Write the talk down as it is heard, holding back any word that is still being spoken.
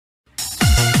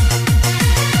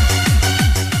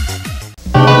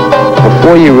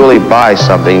before you really buy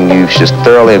something, you should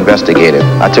thoroughly investigate it.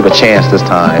 I took a chance this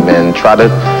time and try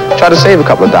to save a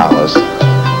couple of dollars.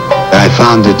 I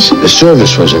found that the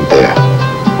service wasn't there.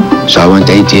 So I went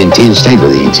to AT&T and stayed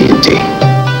with AT&T.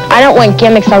 I don't want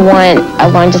gimmicks. I want a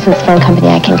long-distance phone company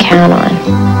I can count on.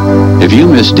 If you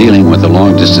miss dealing with a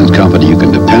long-distance company you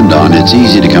can depend on, it's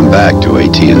easy to come back to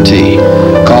AT&T.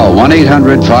 Call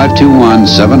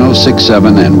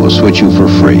 1-800-521-7067 and we'll switch you for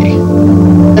free.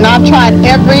 And I've tried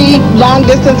every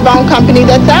long-distance phone company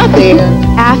that's out there.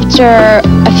 After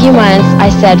a few months, I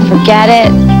said, forget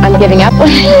it. I'm giving up on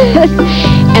this.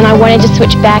 And I wanted to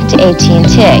switch back to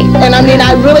AT&T. And I mean,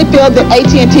 I really feel that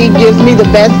AT&T gives me the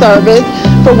best service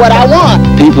for what I want.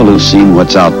 People who've seen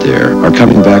what's out there are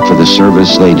coming back for the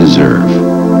service they deserve.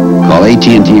 Call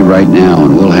AT&T right now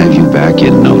and we'll have you back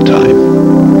in no time.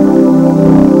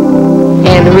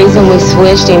 And the reason we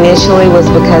switched initially was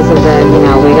because of the,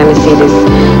 we're going to see this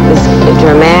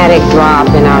dramatic drop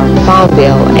in our phone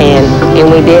bill, and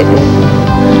we didn't.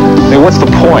 I mean, what's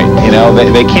the point?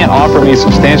 They can't offer me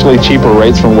substantially cheaper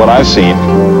rates from what I've seen.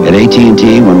 At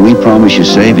AT&T, when we promise you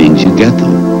savings, you get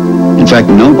them. In fact,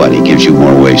 nobody gives you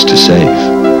more ways to save.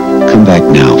 Come back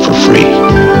now for free.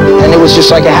 And it was just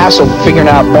like a hassle figuring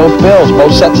out both bills,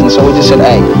 both sets, and so we just said,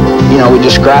 hey, we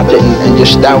just scrapped it and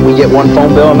just now we get one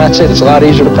phone bill and that's it. It's a lot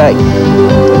easier to pay.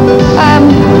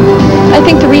 I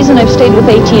think the reason I've stayed with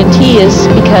AT&T is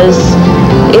because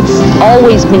it's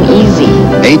always been easy.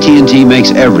 AT&T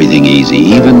makes everything easy,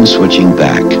 even switching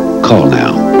back. Call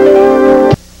now.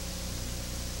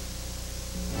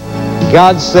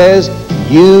 God says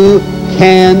you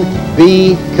can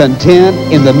be content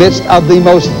in the midst of the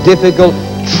most difficult,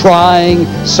 trying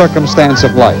circumstance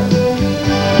of life.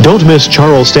 Don't miss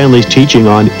Charles Stanley's teaching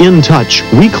on In Touch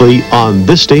weekly on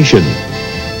this station.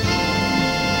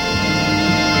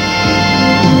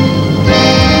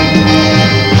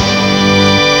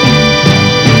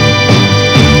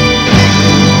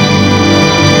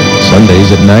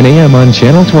 Sundays at 9 a.m. on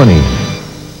Channel 20.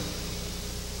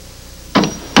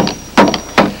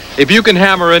 If you can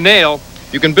hammer a nail,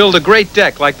 you can build a great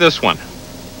deck like this one.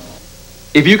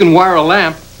 If you can wire a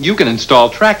lamp, you can install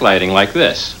track lighting like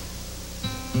this.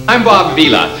 I'm Bob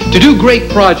Vila. To do great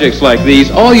projects like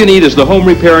these, all you need is the Home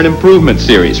Repair and Improvement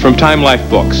series from Time Life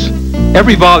Books.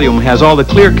 Every volume has all the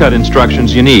clear-cut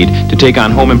instructions you need to take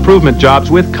on home improvement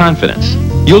jobs with confidence.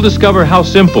 You'll discover how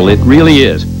simple it really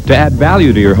is to add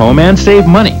value to your home and save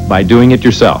money by doing it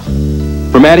yourself.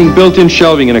 From adding built-in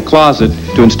shelving in a closet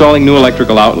to installing new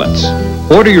electrical outlets.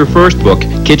 Order your first book,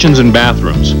 Kitchens and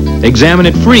Bathrooms. Examine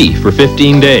it free for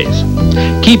 15 days.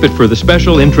 Keep it for the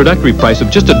special introductory price of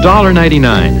just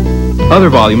 $1.99. Other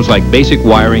volumes like Basic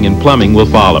Wiring and Plumbing will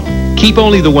follow. Keep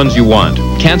only the ones you want.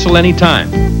 Cancel any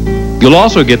time. You'll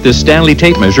also get this Stanley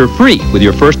tape measure free with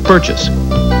your first purchase.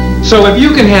 So if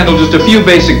you can handle just a few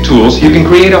basic tools, you can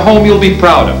create a home you'll be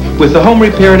proud of with the Home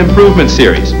Repair and Improvement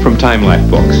series from Time Life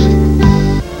Books.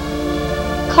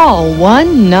 Call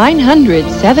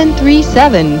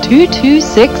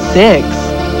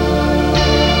 1-900-737-2266.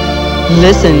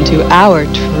 Listen to our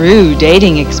true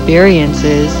dating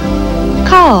experiences.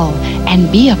 Call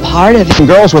and be a part of it.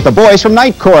 Girls with the boys from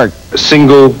Night Court.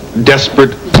 Single,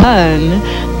 desperate. Fun.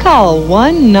 Call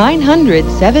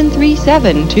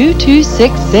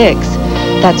 1-900-737-2266.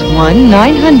 That's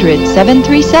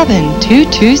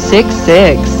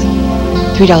 1-900-737-2266.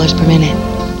 $3 per minute.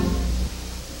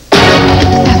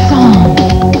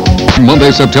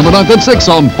 Monday, September 9th at 6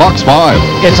 on Fox 5.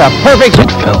 It's a perfect... It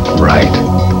felt right.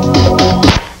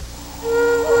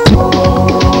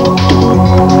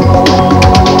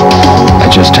 I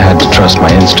just had to trust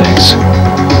my instincts.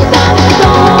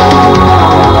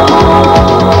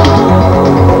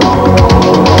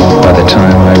 By the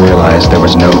time I realized there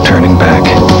was no turning back,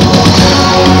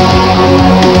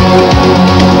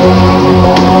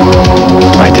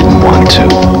 I didn't want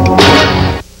to.